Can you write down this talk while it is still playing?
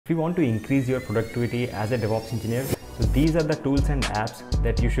you want to increase your productivity as a DevOps engineer, so these are the tools and apps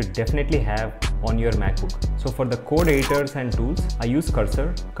that you should definitely have on your MacBook. So for the code editors and tools, I use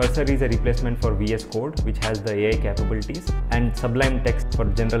Cursor. Cursor is a replacement for VS Code, which has the AI capabilities, and Sublime Text for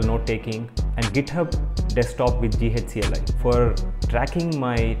general note taking, and GitHub Desktop with GHCLI for tracking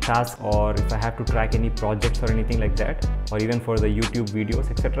my tasks, or if I have to track any projects or anything like that, or even for the YouTube videos,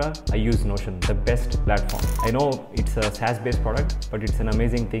 etc. I use Notion, the best platform. I know it's a SaaS-based product, but it's an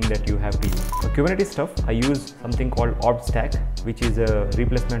amazing thing that you have to use. For Kubernetes stuff, I use something called OrbStack, which is a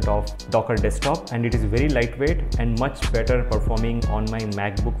replacement of Docker Desktop, and it is very lightweight and much better performing on my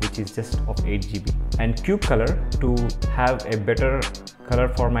MacBook, which is just of 8 GB. And KubeColor to have a better color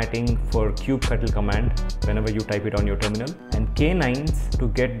formatting for kubectl command whenever you type it on your terminal, and K9s to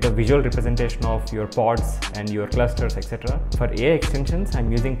get the visual representation of your pods and your clusters, etc. For AI extensions, I'm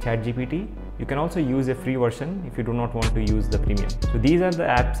using ChatGPT. You can also use a free version if you do not want to use the premium. So these are the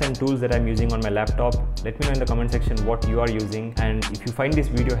apps and tools that I'm using on my laptop. Let me know in the comment section what you are using, and if you find this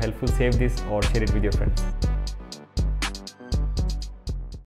video helpful, save this or share it with your friends.